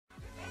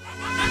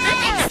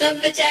of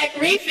the Jack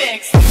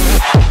Refix.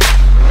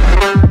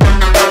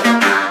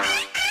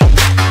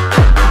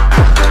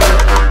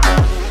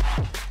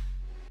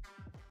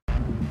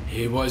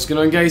 Hey, what is going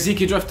on guys,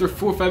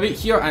 ZK-Drifter458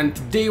 here, and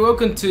today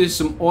welcome to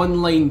some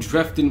online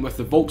drifting with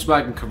the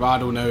Volkswagen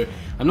Corrado. Now,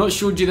 I've not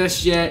showed you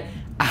this yet,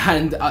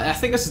 and I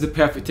think this is the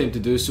perfect time to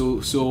do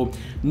so. So,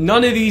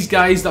 none of these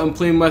guys that I'm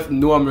playing with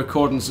know I'm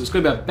recording, so it's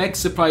going to be a big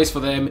surprise for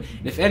them.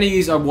 And if any of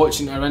these are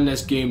watching or in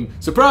this game,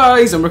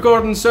 surprise, I'm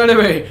recording, so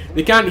anyway,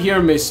 they can't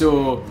hear me.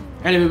 So,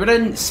 anyway, we're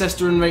in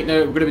Cisteron right now,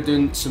 we're going to be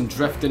doing some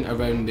drifting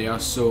around there.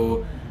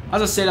 So,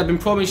 as I said, I've been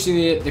promising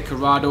you the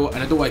Corrado, and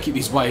I don't want to keep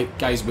these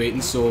guys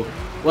waiting, so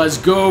let's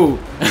go!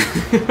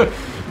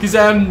 Because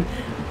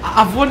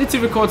I've wanted to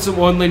record some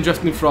online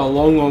drifting for a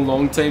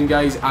long time,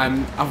 guys.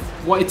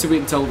 I've wanted to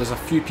wait until there's a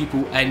few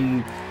people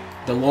in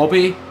the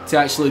lobby to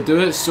actually do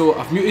it, so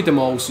I've muted them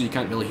all so you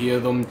can't really hear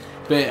them.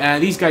 But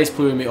these guys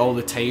play with me all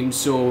the time,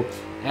 so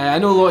I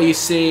know a lot of you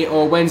say,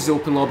 oh, when's the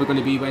open lobby going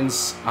to be,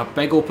 when's a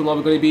big open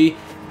lobby going to be?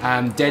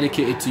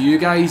 Dedicated to you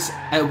guys.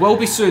 It will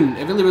be soon,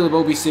 it really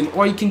will be soon,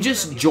 or you can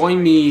just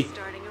join me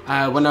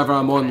whenever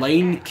I'm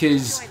online,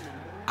 because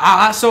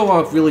that's all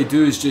I really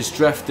do is just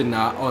drift in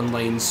that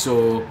online.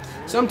 So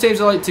sometimes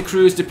I like to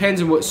cruise,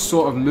 depends on what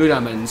sort of mood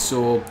I'm in.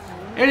 So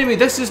anyway,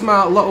 this is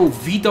my little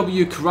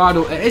VW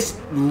Corrado. It is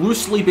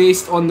loosely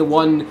based on the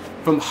one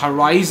from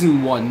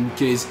Horizon 1,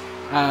 because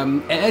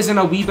it is in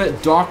a wee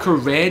bit darker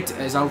red.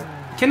 It's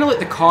kind of like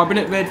the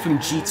carbonate red from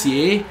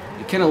GTA.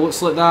 It kind of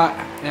looks like that,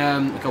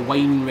 like a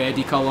wine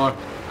reddy colour.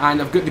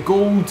 And I've got the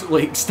gold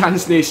like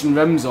Stance Nation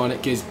rims on it,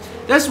 because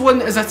this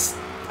one is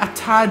a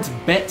tad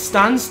bit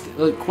stanced,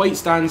 like quite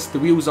stanced. The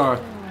wheels are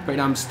quite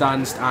damn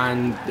stanced,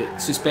 and the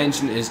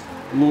suspension is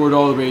lowered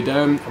all the way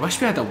down. I wish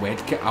we had a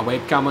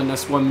webcam on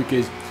this one,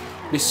 because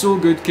it'd be so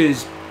good.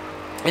 Because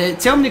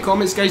tell me in the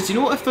comments, guys, do you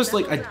know if there's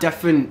like a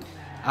different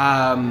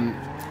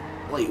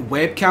like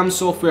webcam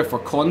software for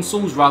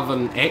consoles rather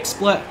than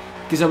XSplit?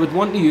 Because I would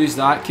want to use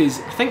that, because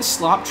I think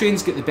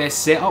Slaptrain's got the best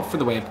setup for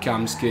the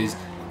webcams, because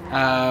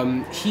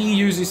he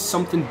uses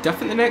something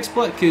different than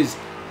XSplit, because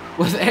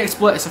with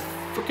XSplit it's a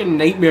freaking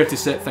nightmare to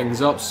set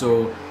things up.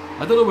 So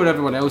I don't know where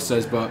everyone else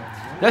is, but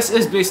this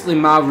is basically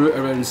my route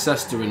around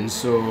Cisteron,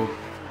 so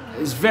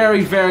it's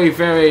very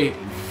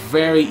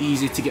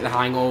easy to get the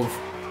hang of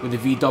with the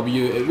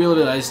VW. It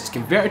really is. It's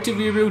converted to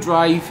rear wheel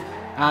drive,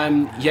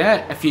 and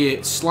yeah, if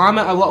you slam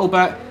it a little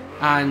bit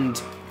and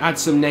add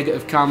some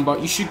negative camber,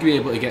 you should be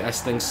able to get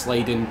this thing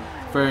sliding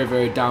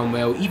very damn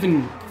well,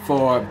 even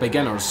for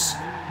beginners.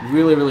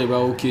 Really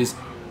well, because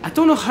I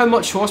don't know how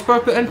much horsepower I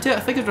put into it. I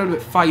think it's around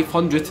about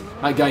 500.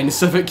 That guy in the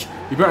Civic.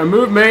 You better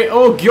move, mate.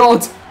 Oh,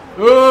 God.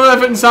 Oh,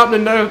 everything's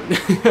happening now.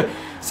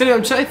 So anyway,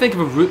 I'm trying to think of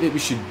a route that we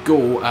should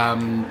go.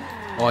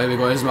 Oh, here we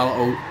go. Here's my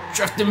little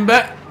drifting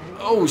bit.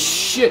 Oh,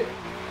 shit.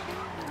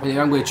 Anyway,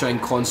 I'm going to try and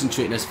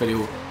concentrate in this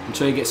video and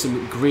try and get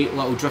some great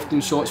little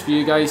drifting shots for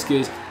you guys,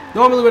 because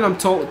normally when I'm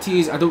talking to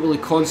you, I don't really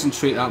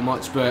concentrate that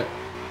much, but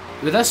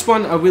with this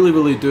one, I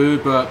really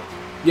do. But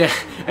yeah,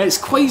 it's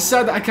quite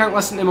sad that I can't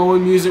listen to my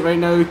own music right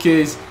now,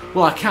 because,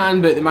 well, I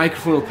can, but the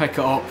microphone will pick it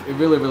up. It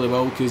really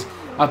will, because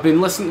I've been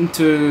listening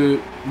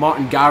to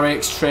Martin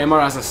Garrix's Tremor,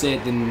 as I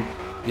said, in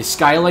the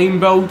Skyline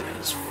build.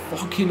 It's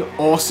fucking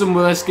awesome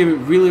with this game, it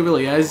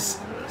really is.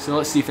 So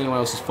let's see if anyone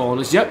else is following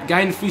us. Yep,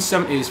 guy in the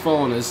 370 is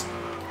following us.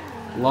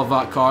 Love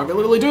that car,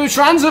 really do.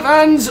 Transit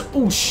fans!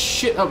 Oh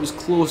shit, that was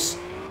close.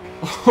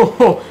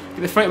 Oh,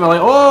 get the front of my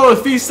light. Oh,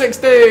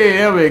 360!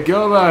 There we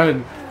go,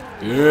 man.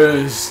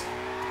 Yes.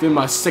 Doing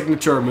my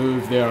signature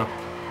move there.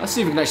 Let's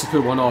see if we can actually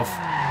pull one off.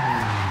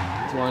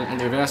 One in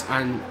reverse,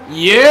 and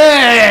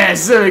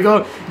yes! There we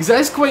go. Because it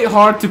is quite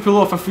hard to pull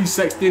off a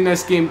 360 in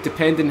this game,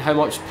 depending how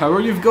much power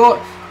you've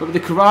got. But with the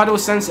Corrado,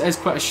 since it is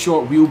quite a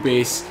short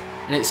wheelbase,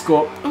 and it's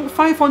got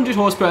 500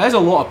 horsepower, it is a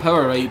lot of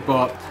power, right?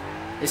 But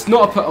it's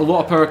not a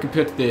lot of power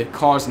compared to the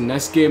cars in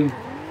this game.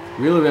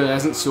 Really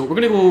isn't. So we're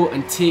gonna go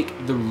and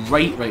take the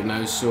right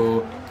now.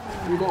 So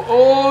here we go.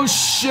 Oh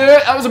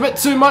shit! That was a bit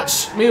too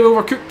much. Maybe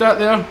overcooked that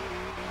there.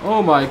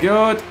 Oh my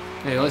god.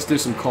 Hey, let's do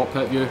some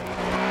cockpit view.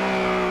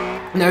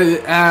 Now,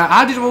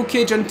 I added a roll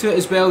cage into it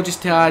as well,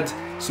 just to add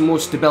some more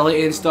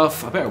stability and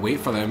stuff. I better wait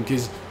for them,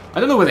 because I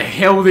don't know where the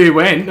hell they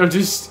went. They're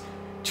just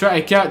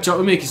trying to catch up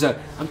with me, because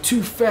I'm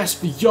too fast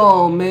for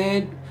y'all,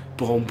 man.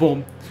 Boom.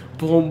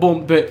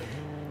 But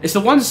it's the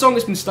one song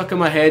that's been stuck in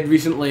my head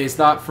recently, is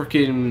that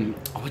freaking,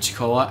 what do you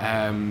call it?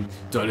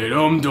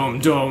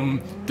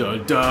 Da-da-dum-dum-dum,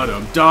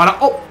 da-da-dum-da-da.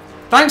 Oh!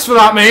 Thanks for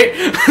that, mate!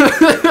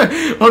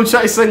 I'm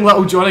trying to sing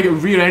Little John. I get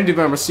rear-ended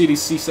by a Mercedes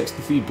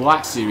C63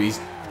 Black Series.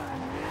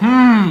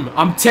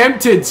 I'm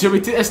tempted. Shall we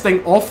take this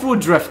thing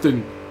off-road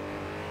drifting?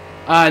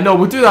 No,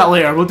 we'll do that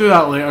later.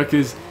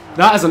 Because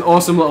that is an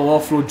awesome little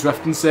off-road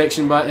drifting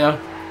section back there.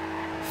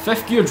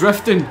 5th gear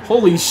drifting.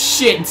 Holy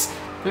shit!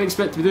 Didn't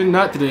expect to be doing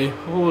that today.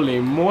 Holy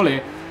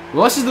moly.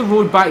 Well, this is the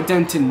road back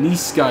down to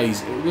Nice,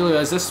 guys. It really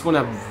is. This is one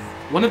of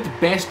the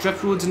best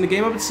drift roads in the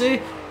game, I would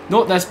say.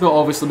 Not this bit,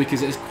 obviously,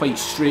 because it is quite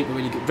straight, but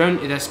when you get round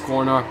to this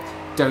corner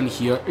down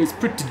here, it's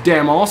pretty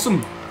damn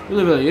awesome. It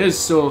really is.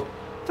 So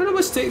I don't know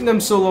what's taking them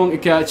so long to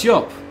catch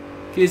up?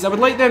 Because I would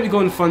like them to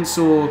go in front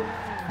so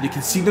they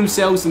can see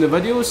themselves in the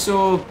video.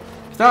 So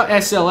if that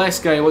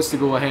SLS guy wants to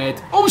go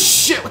ahead... Oh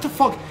shit, what the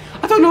fuck?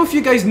 I don't know if you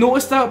guys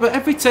noticed that, but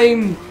every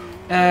time,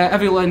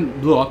 every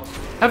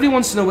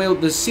once in a while,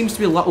 there seems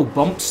to be little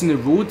bumps in the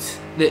road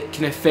that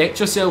can affect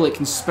yourself, like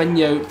can spin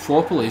you out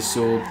properly,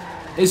 so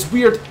it's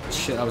weird.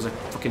 Shit, that was a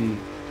fucking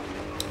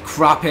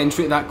crap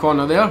entry at that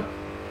corner there.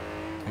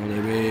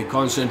 Anyway,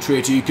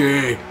 concentrate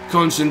EK,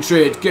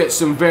 concentrate, get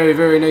some very,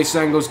 very nice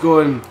angles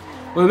going.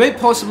 Well, we might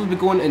possibly be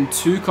going in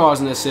 2 cars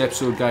in this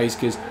episode, guys,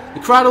 because the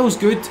Corrado's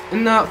good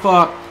in that,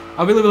 but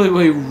I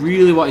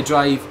really want to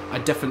drive a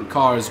different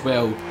car as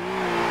well.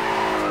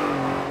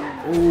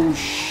 Oh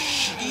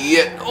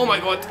shit, oh my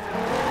god.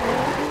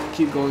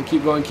 Keep going,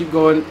 keep going, keep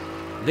going.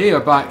 They are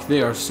back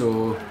there,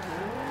 so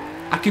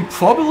I could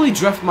probably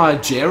drift my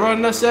ZR-1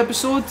 in this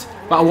episode,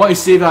 but I want to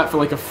save that for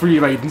like a free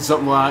ride and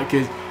something like that,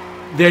 because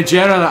the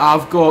ZR-1 that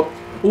I've got,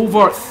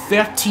 over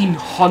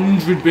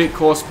 1300 brake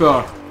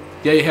horsepower.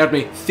 Yeah, you heard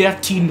me,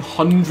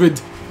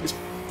 1300. It's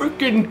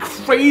freaking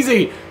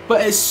crazy,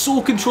 but it's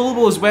so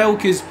controllable as well,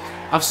 because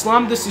I've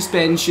slammed the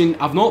suspension,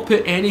 I've not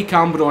put any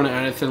camber on it or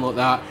anything like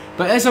that,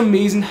 but it is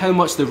amazing how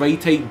much the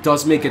ride height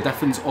does make a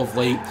difference of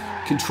like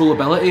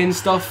controllability and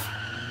stuff.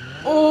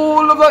 Oh,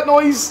 I love that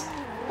noise!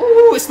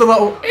 Oh, it's the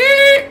little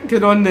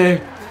get on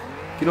the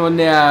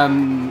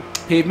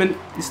pavement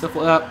and stuff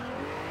like that.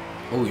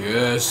 Oh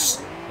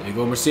yes, there you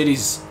go,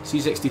 Mercedes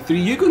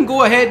C63. You can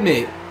go ahead,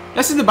 mate.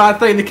 This is the bad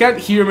thing. They can't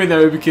hear me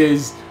now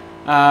because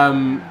I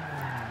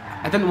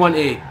didn't want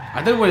to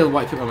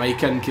put my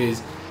mic in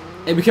because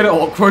it'd be kind of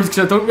awkward because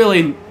I don't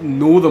really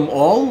know them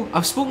all.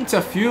 I've spoken to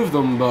a few of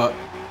them, but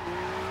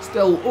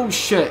still, oh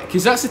shit.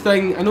 Because that's the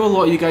thing. I know a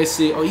lot of you guys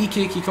say, "Oh,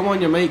 EK, come on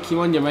your mic, come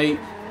on your mic."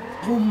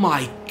 Oh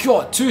my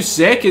god, 2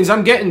 seconds.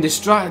 I'm getting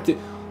distracted.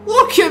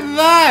 Look at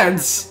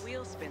that!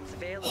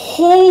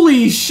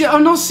 Holy shit!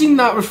 I've not seen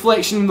that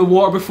reflection in the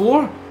water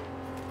before.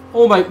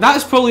 Oh my,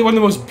 that's probably one of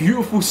the most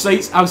beautiful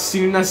sights I've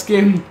seen in this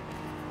game.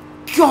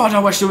 God, I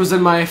wish I was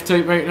in my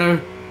F-Type right now.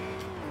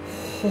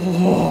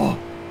 Oh,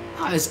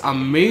 that is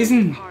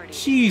amazing.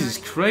 Jesus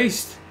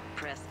Christ.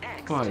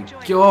 My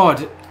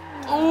god.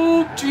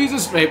 Oh,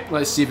 Jesus. Right,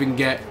 let's see if we can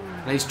get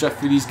a nice drift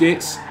through these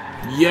gates.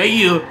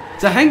 Yeah.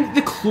 So I think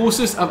the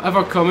closest I've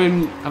ever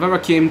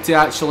came to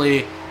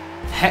actually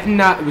hitting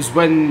that was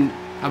when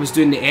I was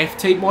doing the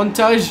F-Type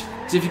montage.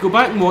 So if you go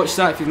back and watch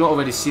that, if you've not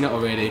already seen it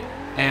already,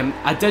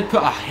 I did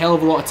put a hell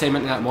of a lot of time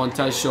into that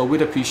montage, so I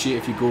would appreciate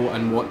if you go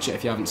and watch it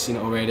if you haven't seen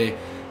it already,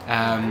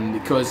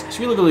 because it's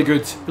really, really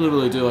good.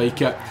 Really do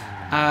like it.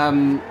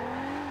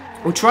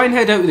 We'll try and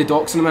head out to the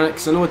docks in a minute,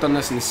 because I know I've done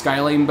this in the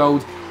Skyline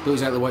build. Don't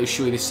exactly want to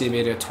show you the same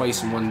area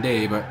twice in one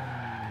day, but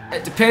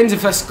it depends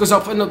if this goes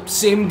up on the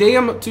same day.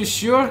 I'm not too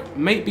sure.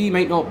 Might be,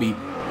 might not be.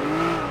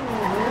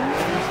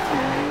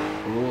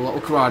 Oh,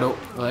 little Corrado.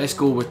 Let's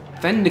go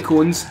within the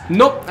cones.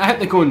 Nope, I hit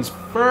the cones.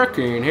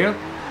 Fucking hell.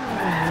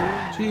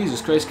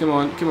 Jesus Christ, come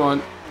on, come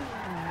on.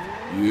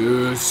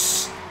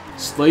 Yes.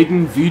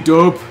 Sliding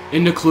V-dub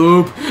in the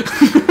club.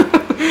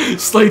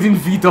 Sliding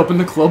V-dub in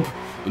the club.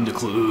 In the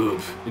club.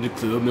 In the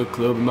club, no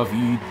club, in my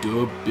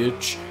V-dub,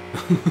 bitch.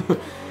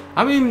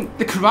 I mean,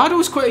 the Corrado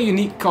is quite a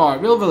unique car.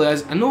 It really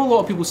is. I know a lot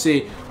of people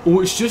say,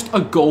 oh, it's just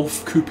a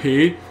Golf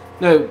Coupe.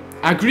 Now,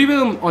 I agree with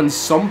them on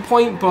some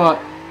point, but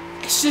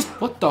it's just,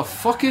 what the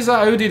fuck is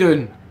that Audi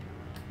doing?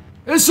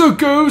 It's a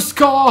ghost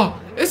car!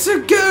 It's a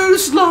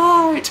ghost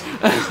light!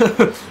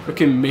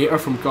 Freaking Mater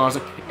from Cars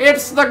like,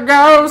 it's the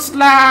ghost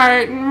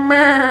light!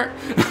 Meh!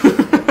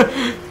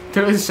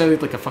 Totally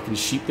sounded like a fucking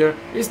sheep there.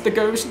 It's the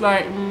ghost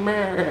light!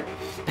 Meh!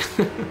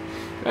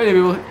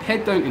 Anyway, we'll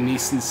head down to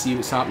Nice and see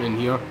what's happening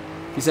here.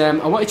 Because I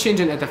want to change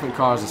into different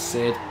cars, as I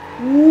said.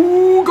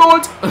 Oh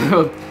god!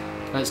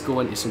 Let's go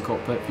into some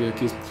cockpit view,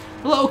 because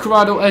the little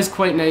Corrado is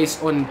quite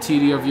nice on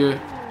interior view.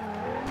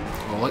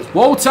 Oh, let's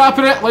wall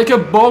tapping it like a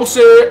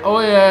bossy! Oh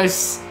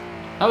yes!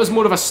 That was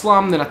more of a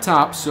slam than a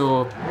tap,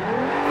 so...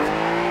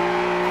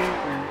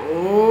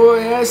 Oh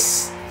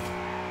yes!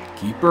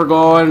 Keep her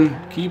going!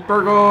 Keep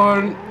her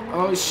going!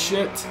 Oh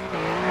shit!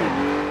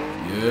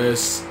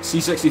 Yes!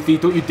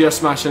 C63, don't you dare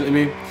smash into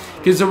me!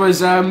 Because there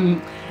was,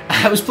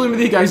 I was playing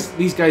with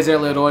these guys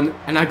earlier on,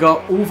 and I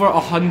got over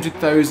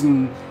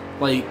 100,000,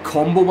 like,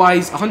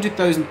 combo-wise,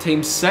 100,000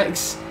 times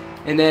 6,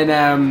 and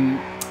then,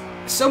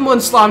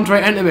 someone slammed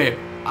right into me.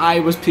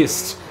 I was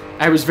pissed.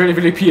 I was very,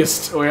 very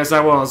pissed. Oh yes, I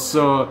was.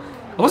 So,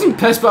 I wasn't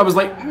pissed, but I was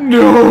like,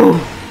 no!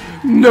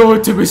 No,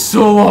 it took me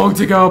so long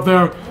to go up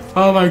there.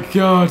 Oh my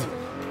god.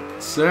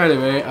 So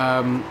anyway,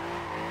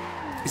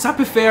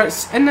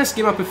 in this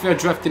game I prefer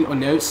drifting on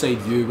the outside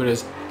view,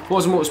 whereas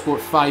Forza Motorsport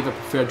 5 I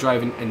prefer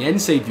driving in the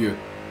inside view.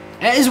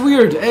 It is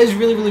weird, it is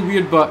really, really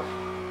weird, but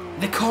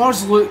the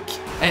cars look,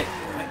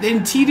 the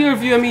interior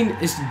view, I mean,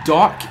 is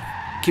dark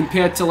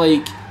compared to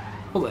like,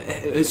 well,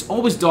 it's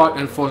always dark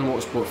in Forza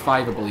Motorsport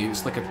 5 I believe,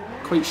 it's like a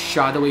quite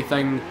shadowy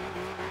thing,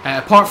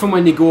 apart from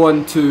when you go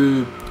on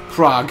to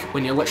Prague,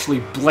 when you're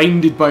literally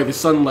blinded by the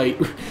sunlight.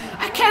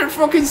 I can't can't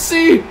fucking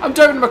see. I'm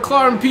driving a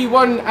McLaren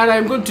P1 and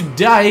I'm going to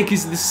die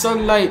because the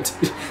sunlight,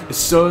 the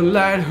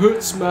sunlight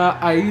hurts my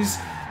eyes.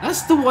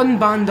 That's the one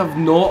band I've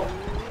not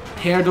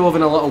heard of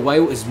in a little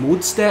while is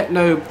Modestep.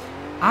 Now,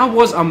 I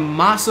was a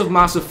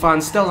massive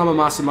fan, still am a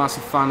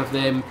massive fan of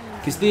them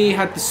because they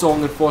had the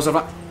song in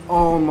Forza.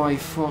 Oh my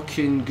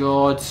fucking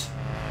god.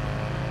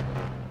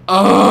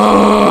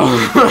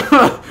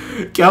 Oh,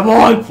 come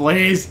on,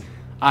 please.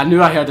 I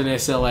knew I heard an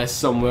SLS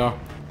somewhere.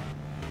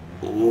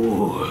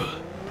 Oh,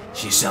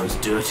 she sounds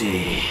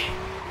dirty.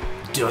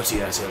 Dirty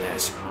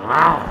SLS.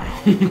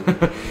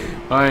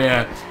 Oh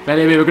yeah. But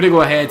anyway, we're going to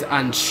go ahead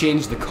and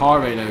change the car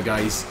right now,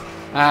 guys.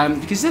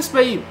 Because this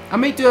I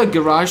might do a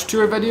garage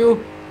tour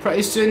video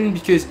pretty soon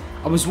because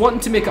I was wanting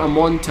to make it a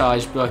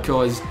montage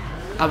because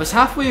I was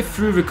halfway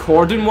through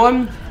recording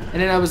one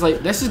and then I was like,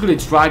 this is going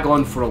to drag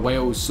on for a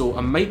while, so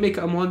I might make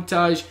it a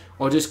montage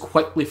or just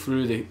quickly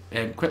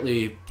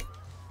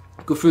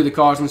go through the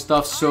cars and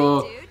stuff.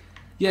 So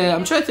yeah,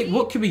 I'm trying to think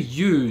what could we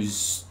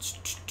use.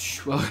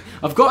 Well,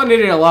 I've got an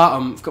area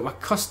Latum, I've got my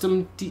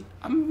custom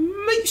I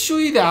might show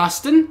you the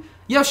Aston.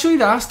 Yeah, I'll show you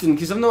the Aston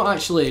because I've not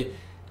actually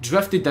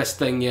drifted this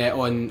thing yet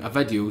on a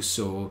video,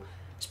 so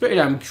it's pretty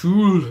damn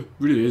cool. It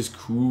really is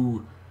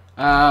cool.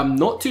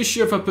 Not too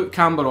sure if I put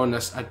camber on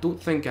this. I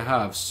don't think I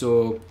have.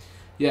 So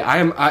yeah, I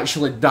am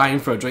actually dying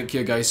for a drink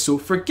here, guys. So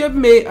forgive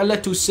me a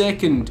little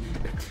second.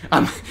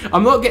 I'm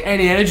not getting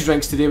any energy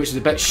drinks today, which is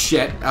a bit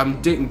shit.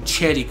 I'm drinking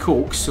cherry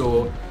coke.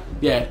 So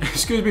yeah,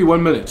 excuse me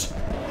 1 minute.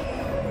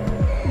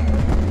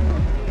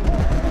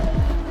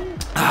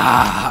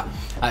 Ah,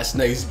 that's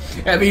nice.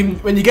 I mean,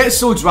 when you get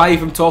so dry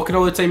from talking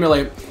all the time, you're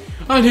like,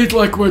 I need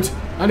liquid.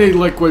 I need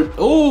liquid.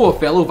 Oh,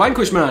 fellow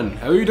Vanquish man,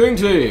 how are you doing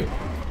today?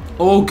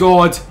 Oh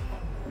god,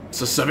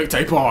 it's a Civic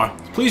Type R.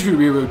 Please be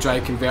rear-wheel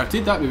drive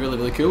converted. That'd be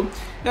really cool.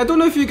 Now, I don't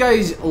know if you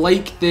guys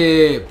like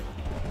the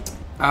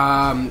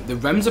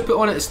rims I put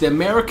on it. It's the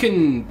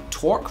American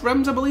Torque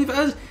rims, I believe it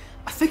is.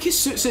 I think it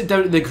suits it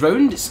down to the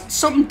ground. It's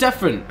something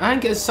different. I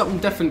think it's something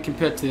different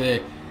compared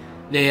to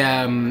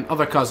the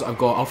other cars that I've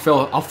got. I'll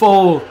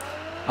follow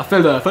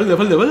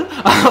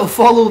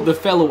the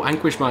fellow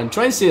Vanquish man.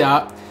 Try and say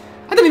that.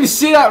 I didn't even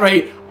say that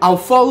right. I'll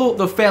follow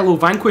the fellow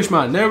Vanquish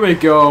man. There we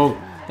go.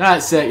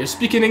 That's it. You're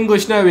speaking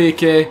English now,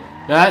 AK.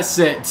 That's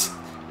it.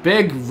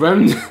 Big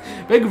round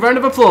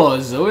of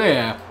applause. Oh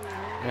yeah.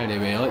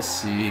 Anyway, let's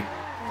see.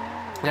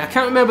 Now, I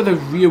can't remember the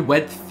rear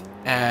width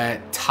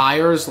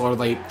tires, or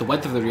like the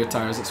width of the rear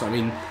tires. That's what I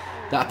mean.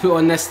 That I put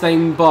on this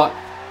thing, but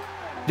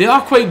they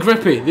are quite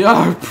grippy. They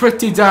are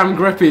pretty damn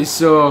grippy.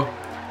 So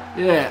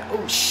yeah.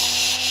 Oh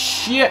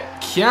shit!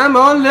 Come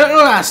on,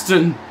 little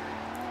Aston.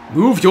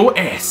 Move your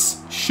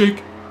ass.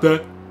 Shake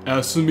that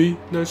ass of me.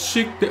 Now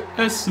shake the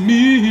ass of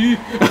me.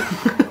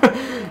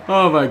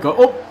 Oh my god.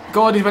 Oh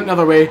god, he went the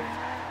other way.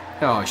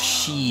 Oh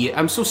shit.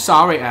 I'm so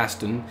sorry,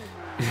 Aston.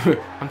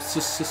 I'm so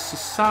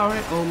sorry.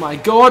 Oh my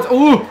god.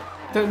 Oh!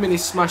 Didn't mean to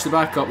smash the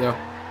back up there.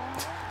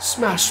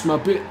 Smash my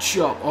bitch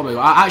up. Oh my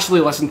god. I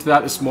actually listened to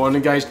that this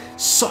morning, guys.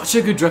 Such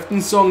a good drifting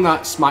song,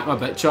 that Smack My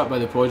Bitch Up by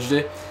The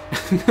Prodigy.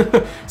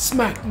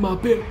 Smack my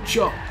bitch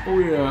up. Oh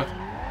yeah.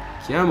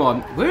 Come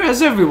on. Where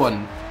is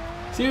everyone?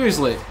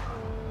 Seriously.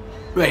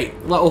 Right,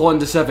 little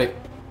Honda Civic.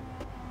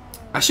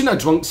 I shouldn't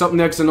have drunk something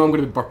there because I know I'm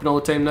going to be burping all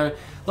the time now.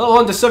 Little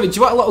Honda Civic, do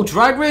you want a little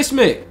drag race,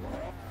 mate?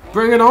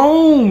 Bring it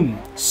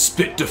on!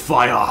 Spit the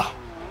fire!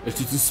 It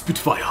is a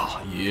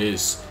Spitfire,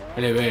 yes.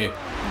 Anyway.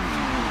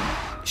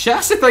 Shit,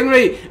 that's the thing,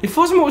 right? In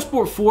Forza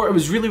Motorsport 4, it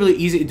was really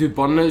easy to do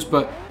burnouts,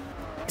 but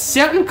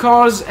certain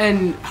cars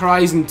in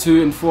Horizon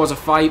 2 and Forza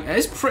 5, it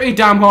is pretty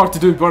damn hard to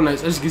do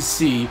burnouts, as you can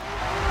see.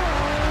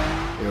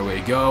 There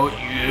we go.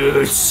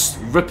 Yes!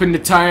 Ripping the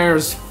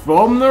tires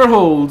from their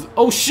hold.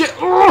 Oh shit!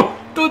 Oh,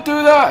 don't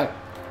do that!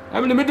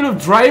 I'm in the middle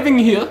of driving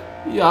here.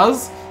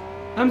 Yes.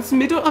 I'm in the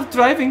middle of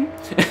driving.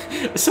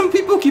 Some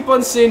people keep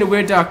on saying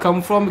where do I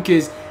come from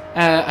because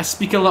I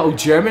speak a little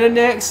German in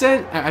the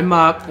accent in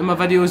my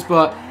videos,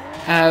 but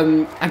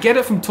I get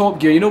it from Top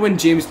Gear. You know when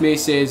James May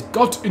says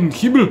Gott im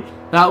Himmel?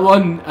 That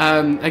one.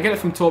 I get it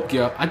from Top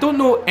Gear. I don't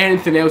know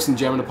anything else in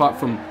German apart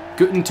from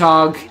Guten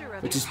Tag,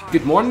 which is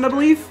good morning, I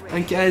believe. I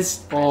think it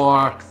is,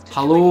 or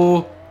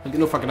hello. I got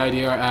no fucking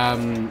idea.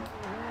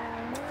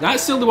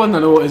 That's still the one I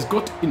know is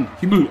Gott im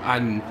Himmel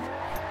and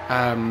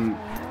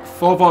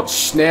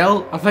Vorwärts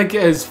schnell. I think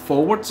it is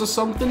forwards or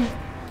something.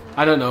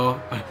 I don't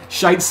know.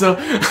 Scheitze.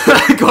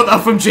 I got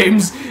that from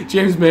James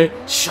May.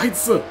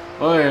 Scheitze.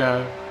 Oh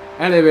yeah.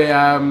 Anyway,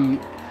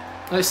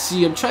 let's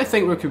see. I'm trying to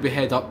think where could we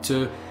head up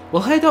to.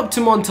 We'll head up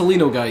to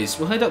Montalino, guys.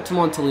 We'll head up to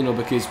Montalino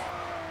because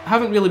I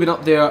haven't really been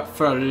up there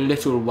for a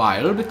little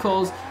while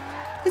because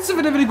it's a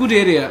very good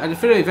area and a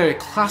very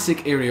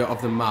classic area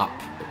of the map.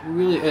 It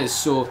really is.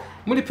 So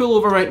I'm going to pull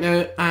over right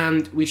now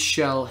and we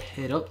shall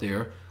head up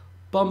there.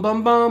 Bum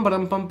bum bum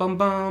bum bum bum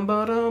bum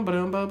bum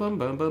bum bum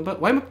bum bum.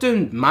 Why am I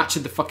doing match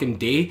of the fucking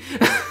day?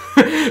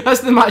 That's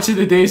the match of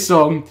the day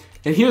song.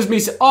 And here's me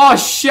say, oh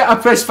shit, I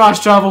pressed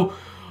fast travel.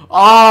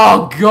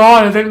 Oh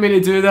god, I didn't mean to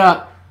do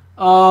that.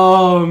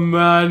 Oh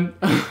man.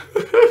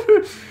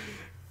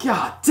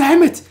 God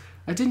damn it.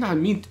 I did not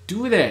mean to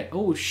do that.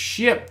 Oh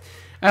shit.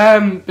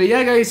 But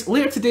yeah, guys,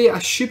 later today I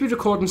should be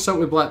recording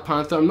something with Black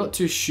Panther. I'm not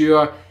too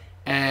sure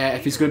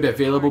if he's going to be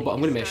available, but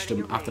I'm going to message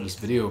him after this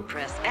video.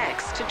 Press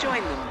X to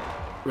join them.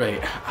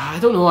 Right, I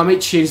don't know, I might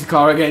change the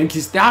car again,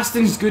 because the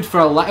Aston's good for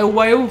a little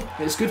while.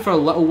 It's good for a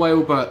little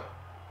while, but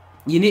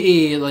you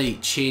need to,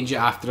 like, change it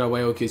after a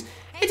while, because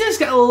it does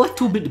get a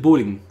little bit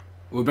boring.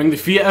 We'll bring the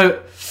Fiat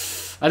out.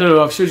 I don't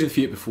know, I've showed you the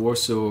Fiat before,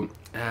 so...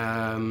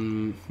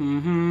 I'm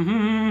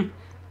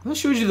not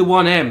showed you the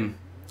 1M.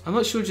 I'm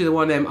not showed you the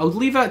 1M. I'll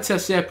leave that to a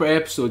separate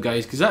episode,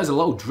 guys, because that is a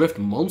little drift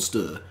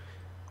monster.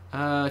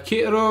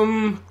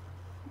 Caterham...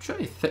 trying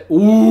to think.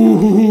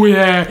 Ooh,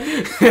 yeah.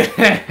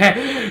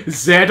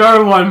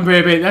 ZR-1,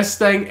 baby. This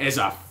thing is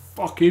a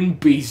fucking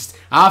beast.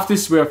 I have to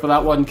swear for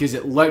that one because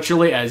it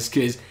literally is.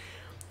 Because,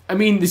 I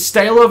mean, the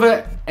style of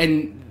it,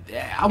 and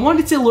I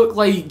wanted to look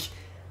like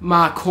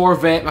my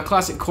Corvette, my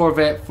classic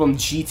Corvette from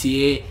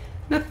GTA.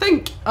 And I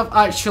think I've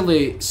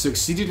actually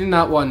succeeded in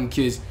that one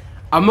because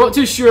I'm not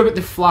too sure about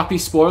the flappy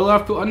spoiler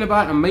I've put on the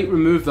back. I might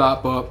remove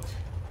that, but,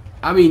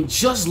 I mean,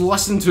 just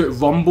listen to it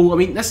rumble. I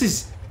mean, this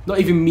is... not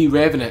even me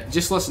revving it.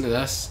 Just listen to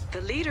this.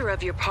 The leader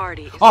of your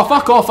party. Oh,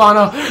 fuck off,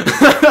 Anna!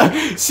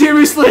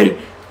 Seriously,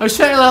 I was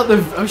trying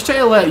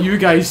to let you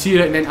guys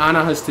hear it, and then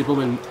Anna has to go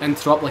and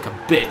interrupt like a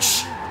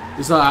bitch.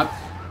 Is that?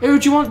 Oh,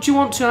 do you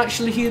want to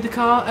actually hear the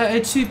car?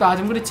 Too bad.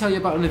 I'm going to tell you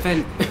about an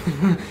event.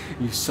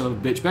 You son of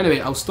a bitch. But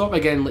anyway, I'll stop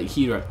again and let you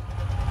hear it.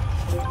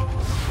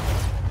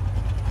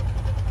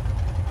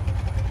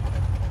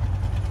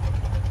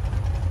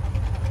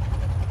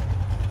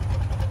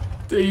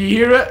 Do you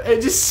hear it?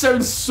 It just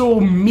sounds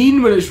so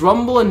mean when it's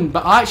rumbling,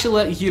 but I actually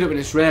let you hear it when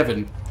it's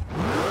revving.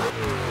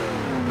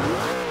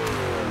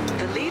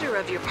 The leader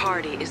of your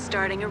party is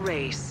starting a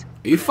race.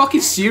 Are you fucking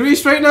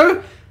serious right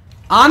now?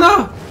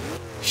 Anna?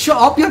 Shut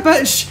up, you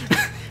bitch!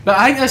 But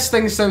I think this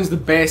thing sounds the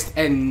best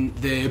in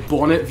the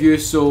bonnet view,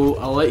 so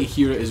I'll let you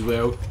hear it as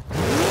well.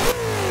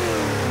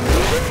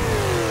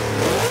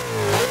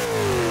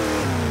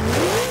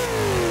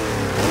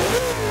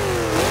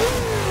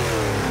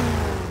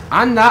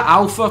 And that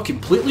Alpha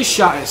completely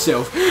shot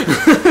itself.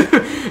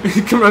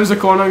 He come around the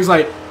corner and he's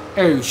like,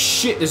 oh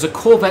shit, there's a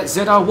Corvette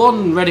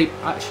ZR-1 ready.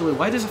 Actually,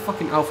 why does a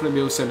fucking Alpha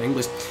Romeo sound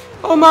English?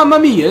 Oh mamma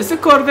mia, it's the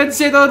Corvette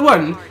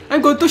ZR-1.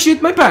 I'm going to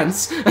shoot my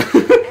pants.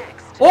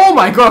 Oh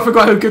my god, I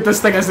forgot how good this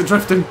thing is at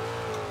drifting.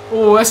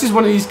 Oh, this is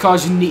one of these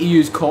cars you need to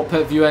use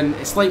cockpit view in.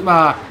 It's like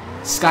my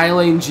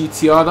Skyline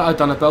GTR that I'd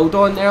done a build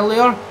on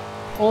earlier.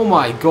 Oh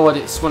my god,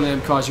 it's one of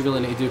them cars you really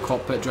need to do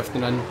cockpit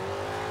drifting in.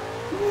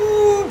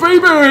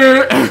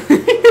 Baby!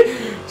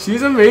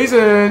 She's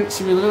amazing.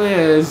 She really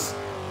is.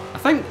 I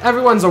think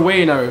everyone's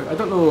away now. I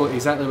don't know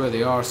exactly where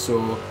they are,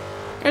 so...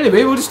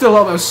 Anyway, we'll just do a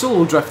little bit of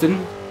solo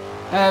drifting.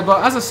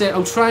 But as I said,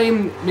 I'll try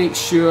and make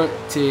sure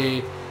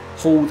to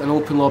hold an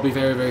open lobby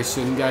very, very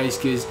soon, guys,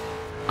 because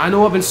I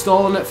know I've been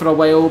stalling it for a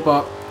while,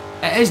 but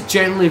it is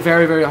generally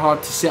very, very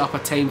hard to set up a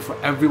time for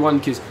everyone,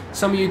 because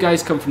some of you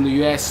guys come from the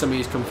US, some of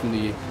you come from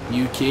the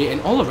UK, and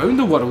all around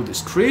the world.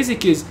 It's crazy,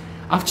 because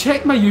I've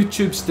checked my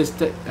YouTube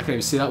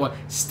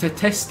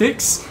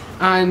statistics,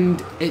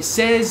 and it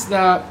says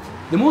that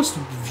the most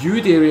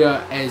viewed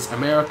area is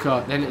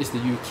America, then it is the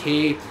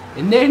UK,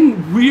 and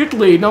then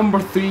weirdly number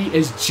 3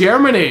 is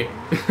Germany.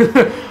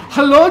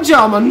 Hello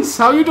Germans,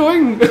 how you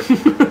doing? But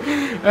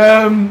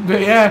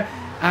yeah,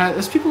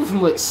 there's people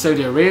from like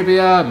Saudi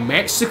Arabia,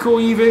 Mexico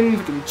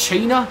even,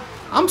 China.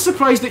 I'm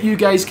surprised that you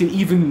guys can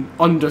even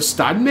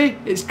understand me.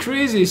 It's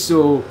crazy.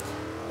 So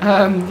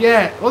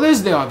yeah, well there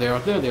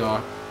they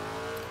are.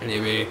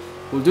 Anyway,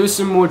 we'll do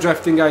some more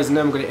drifting, guys, and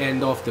then I'm going to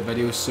end off the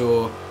video.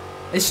 So,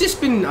 it's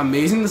just been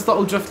amazing, this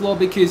little drift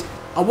lobby, because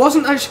I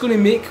wasn't actually going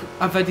to make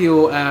a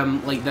video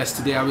like this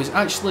today. I was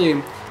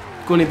actually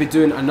going to be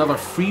doing another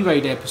free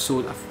ride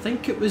episode. I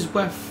think it was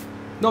with...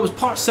 no, it was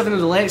part 7 of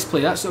the Let's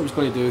Play. That's what I was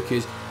going to do,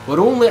 because we're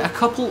only a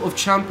couple of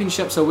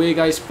championships away,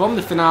 guys, from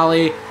the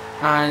finale.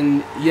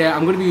 And, yeah,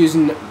 I'm going to be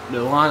using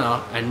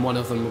Lana in one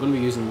of them. We're going to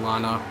be using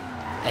Lana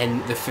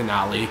in the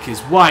finale, because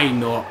why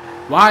not?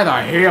 Why the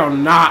hell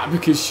not?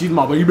 Because she's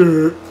my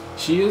baby.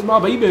 She is my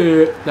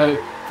baby. Now,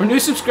 for new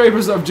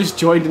subscribers that have just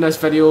joined in this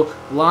video,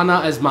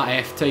 Lana is my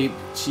F-type.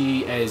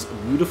 She is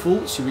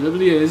beautiful. She really,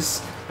 really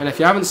is. And if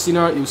you haven't seen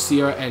her, you'll see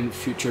her in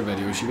future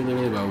videos. She really,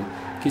 really will.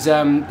 Because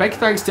big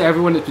thanks to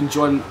everyone that's been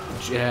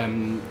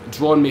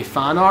drawing me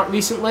fan art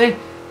recently.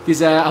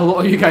 Because a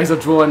lot of you guys are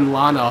drawing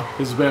Lana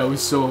as well.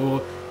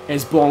 So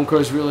it's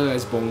bonkers. Really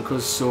is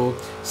bonkers. So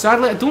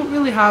sadly, I don't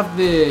really have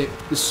the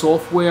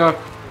software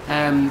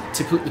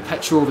to put the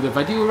picture over the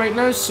video right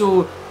now,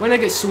 so when I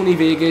get Sony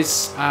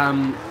Vegas, I'll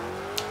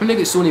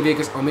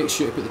make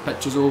sure to put the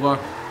pictures over,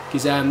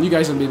 because you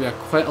guys will maybe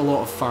quite a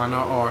lot of fan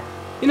art, or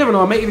you never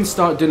know, I might even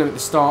start doing it at the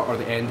start or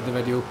the end of the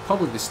video,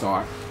 probably the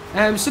start.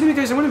 So anyway,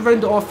 guys, I'm going to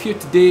round it off here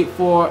today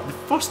for the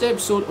first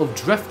episode of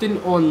Drifting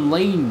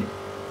Online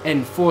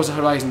in Forza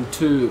Horizon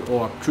 2,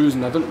 or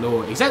Cruising. I don't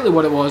know exactly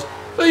what it was,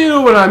 but you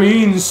know what I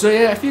mean. So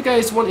yeah, if you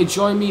guys want to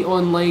join me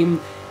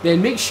online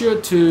then make sure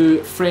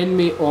to friend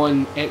me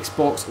on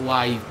Xbox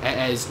Live.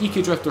 It is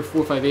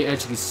EKDrifter458,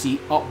 as you can see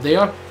up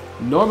there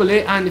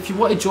normally, and if you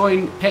want to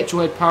join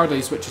Petrolhead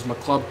Paradise, which is my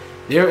club,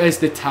 there is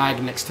the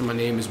tag next to my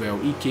name as well,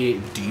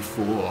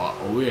 EKD4,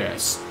 oh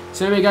yes.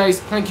 So anyway guys,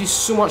 thank you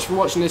so much for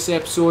watching this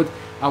episode.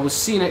 I will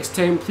see you next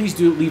time. Please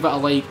do leave it a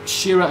like,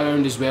 share it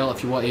around as well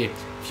if you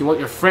want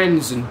your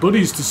friends and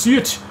buddies to see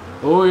it.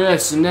 Oh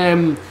yes, and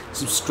then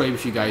subscribe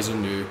if you guys are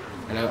new.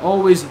 And I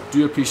always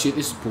do appreciate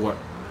the support.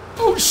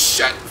 Oh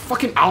shit,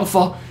 fucking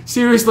alpha.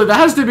 Seriously, there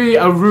has to be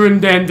a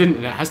ruined ending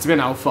and it has to be an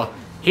alpha.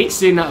 Hate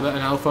saying that about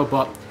an alpha,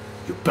 but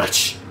you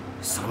bitch.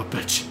 Son of a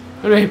bitch.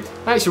 Anyway,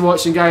 thanks for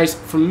watching guys.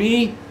 From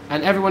me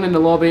and everyone in the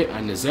lobby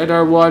and the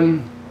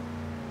ZR-1,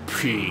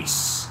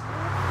 peace.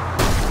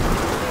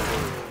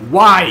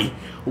 Why?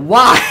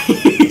 Why?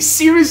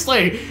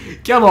 Seriously?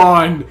 Come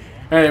on.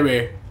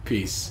 Anyway,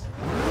 peace.